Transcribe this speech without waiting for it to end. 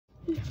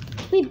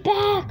We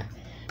back.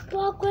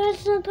 Brock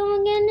Lesnar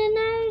going in and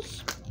out.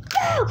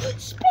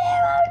 Spill!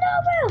 Oh no,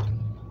 Will!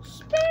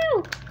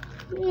 Spill!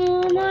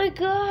 Oh my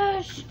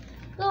gosh.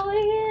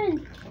 Going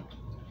in.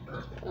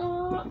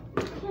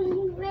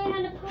 We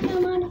had to put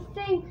him on a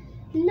thing.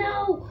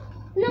 No!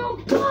 No,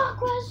 Brock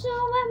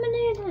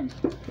Lesnar eliminated.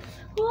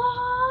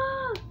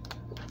 Whoa!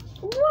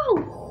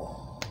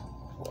 Whoa!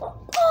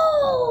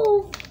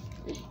 Oh!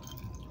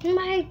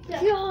 My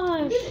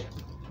gosh!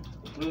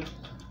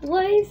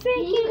 What are you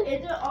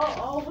thinking?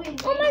 Oh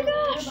my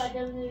gosh! How are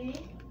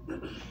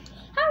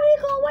you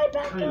going way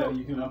back You up?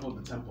 can upload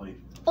the template.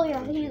 Oh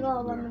yeah, here you go,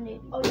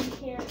 eliminate. Oh, you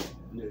can't.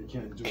 Yeah, you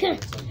can't do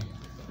it.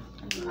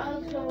 I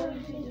don't know what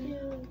you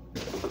do.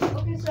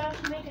 Okay, so I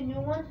have to make a new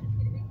one?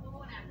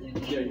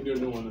 Yeah, you can do a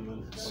new one and then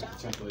like the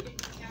template.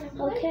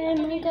 Okay,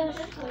 my gosh.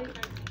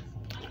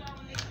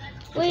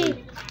 Wait.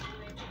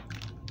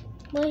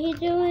 What are you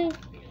doing?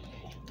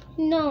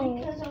 No.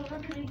 Because I'm not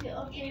going to get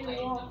updated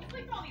all.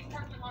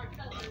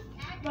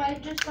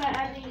 Just by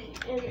adding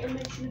an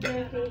image to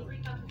barricade.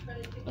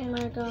 Oh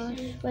my gosh.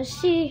 Let's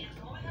see.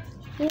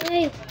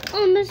 Hey.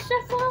 Oh, Mr.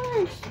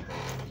 Collins.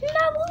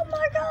 No, oh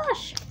my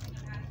gosh.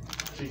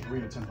 So you can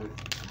read the template.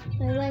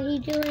 Wait, what are you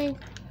doing?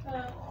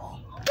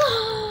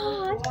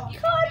 Oh, it's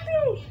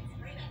Cosby.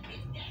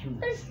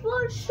 It's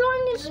the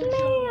strongest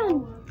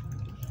man.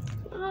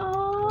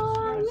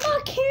 Oh,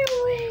 look here.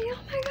 Oh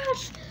my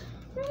gosh.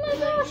 Oh my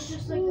gosh. It's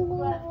just like a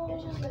flat.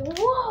 It's just like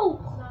whoa.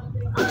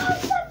 Oh,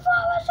 Seth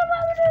Rollins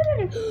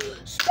eliminated.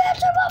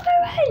 Spencer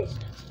Buckley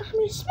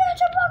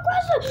Spencer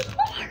Buckley.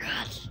 Oh my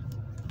gosh.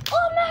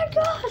 Oh my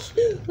gosh.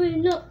 Wait,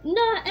 no,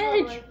 not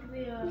Edge.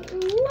 No.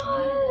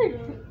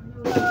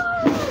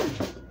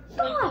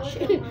 Gosh. Oh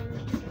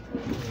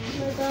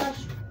my gosh.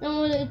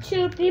 Only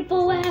two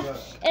people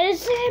left.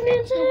 It's Sam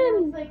and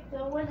Tim.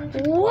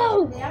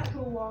 Whoa.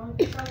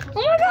 Oh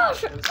my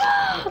gosh.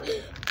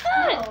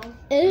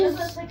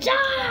 It's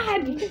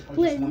time.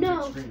 Wait,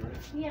 no.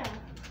 Yeah.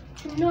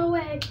 No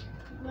way.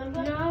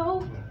 Remember?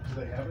 No. Do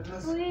they have it in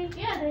this?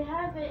 Yeah, they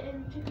have it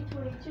in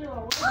 2K22.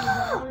 Oh,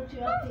 let's see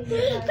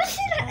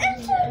the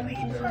instant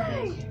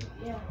replay.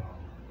 Yeah.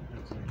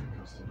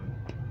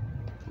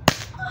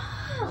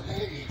 Oh,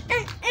 an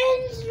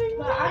instant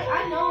But I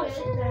know it's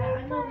that. I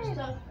know the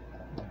stuff.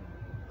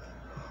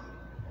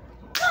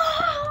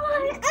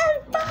 Oh, and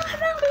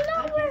five out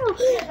of nowhere.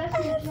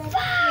 And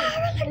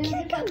five. And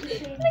kick him.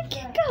 And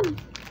kick him.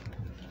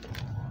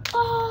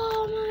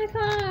 Oh my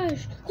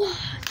gosh.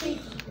 1,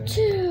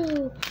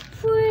 2,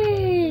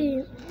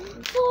 3,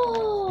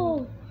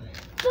 4,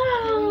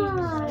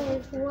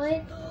 5.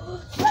 Wait.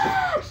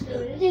 6.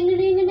 Ding a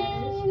ding a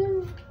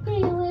ding.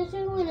 He was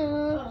a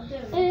winner.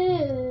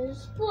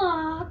 Is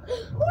Brock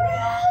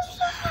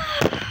Lesnar.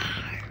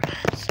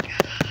 Let's go.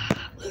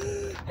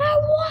 I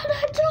won. I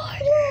told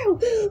you.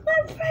 I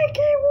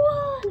freaking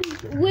won.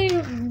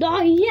 Wait,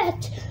 not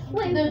yet.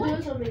 Wait, They're what?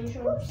 doing something.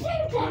 Who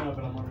said that?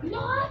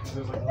 Not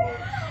There's like a that.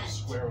 little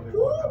square where they Who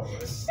walk out,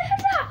 right? said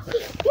that?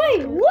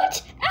 Wait,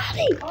 what?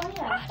 Addie! Oh,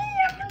 yeah. Addie,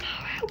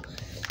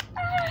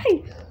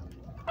 Addie!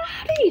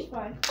 Addie!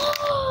 Fine.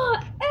 Oh,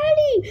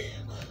 Eddie!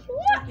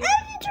 What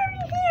Eddie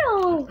doing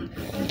here?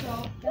 That's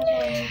all. That's all I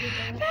needed.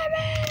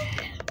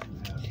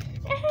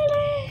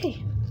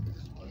 Eddie!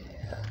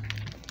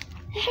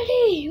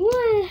 Eddie,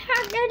 what?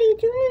 How's Eddie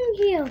doing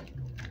here?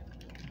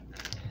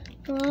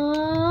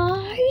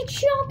 Oh, he's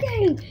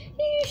choking!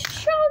 He's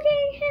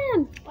choking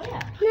him! Oh, yeah.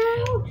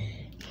 Now,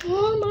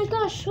 oh my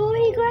gosh, who are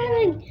you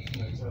grabbing?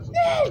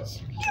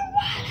 This! You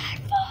want it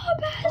for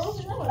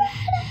best friend!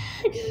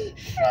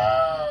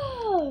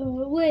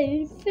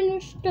 Wait,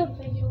 finish the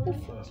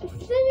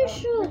finish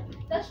it.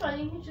 That's fine.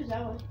 You can choose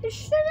that one.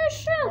 Finish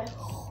it.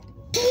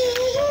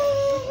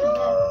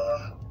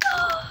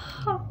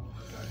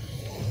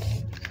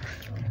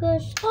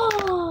 Gosh,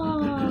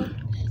 oh,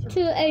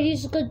 to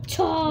Eddie's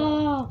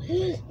guitar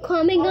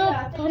coming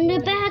up on the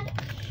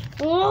back.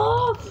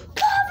 Oh,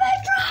 cover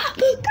drop!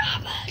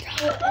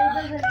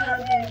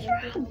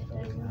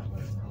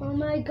 Oh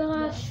my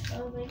gosh.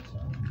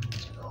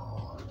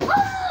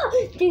 Ah!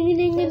 Ding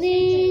ding ding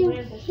ding.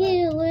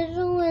 He was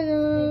a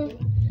winner.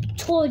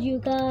 Told you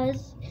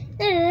guys.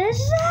 And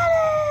it's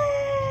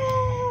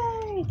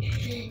Eddie!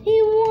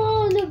 He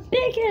won the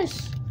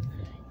biggest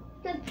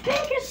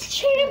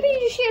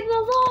championship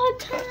of all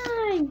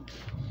time.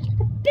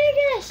 The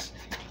biggest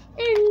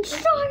and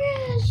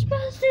strongest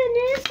person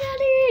is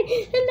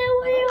Eddie in the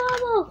weight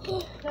level.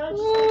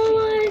 Oh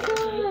my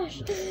gosh.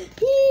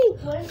 He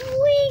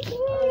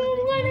freaking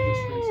won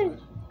it.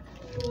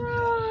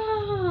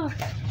 Ah.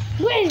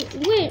 Wait,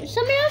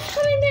 somebody else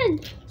coming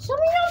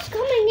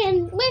in.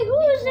 Wait, who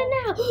is it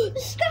now?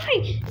 Sky!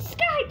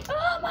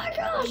 Oh my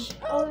gosh!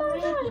 Oh my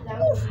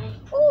gosh! Oof!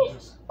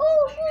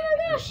 Oh my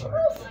gosh!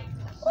 Oof!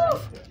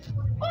 Oh my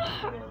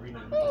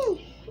gosh! Oof!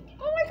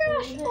 Oh my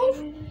gosh! Oof! Oh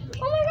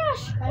my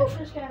gosh! Oh my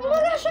gosh! Oh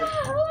my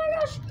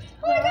gosh!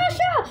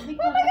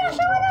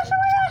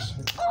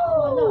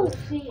 Oh!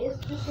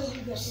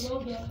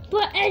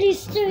 But Eddie's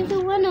still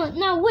the winner.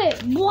 Now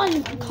wait,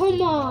 one.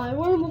 Come on,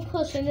 one more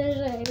person is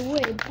it?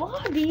 Wait,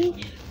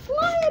 Bobby?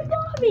 Why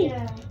Bobby? me.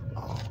 Yeah.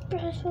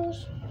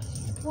 Brussels.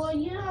 Well,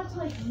 you don't have to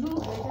like move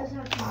it. It doesn't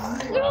have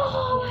to move.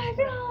 Oh my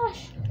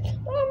gosh.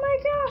 Oh my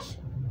gosh.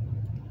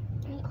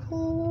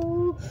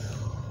 Cool.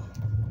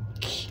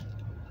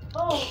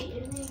 Oh,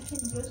 and then you can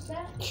adjust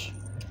that.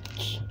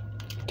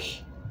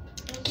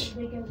 That's as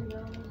big as it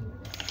goes.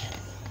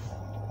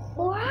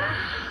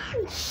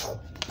 One.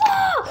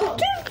 Oh,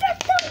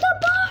 defect of the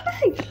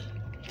body.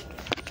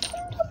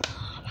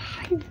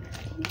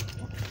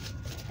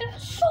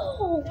 So.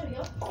 There we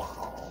go.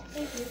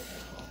 Thank you.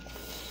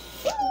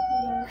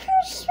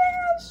 His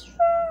fans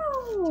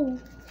fell.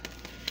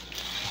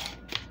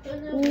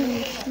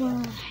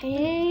 My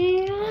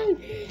hand.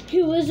 He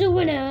was a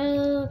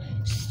winner.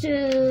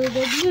 Still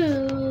the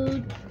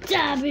blue.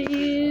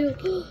 W.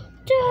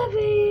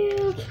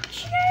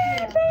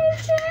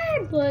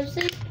 Championship was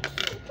it?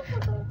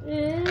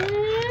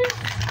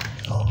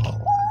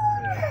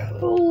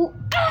 Oh,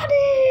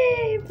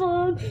 Addy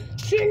from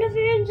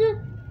Television.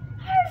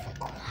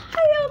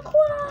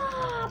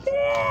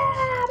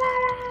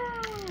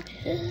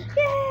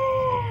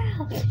 Yeah!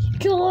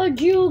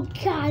 George, you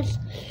guys,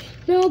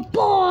 the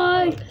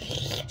boy,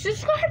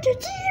 subscribe to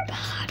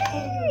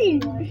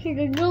T-Party! Hit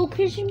the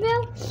notification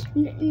bell.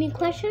 Any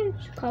questions?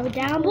 Comment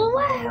down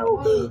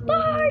below.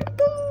 Bye!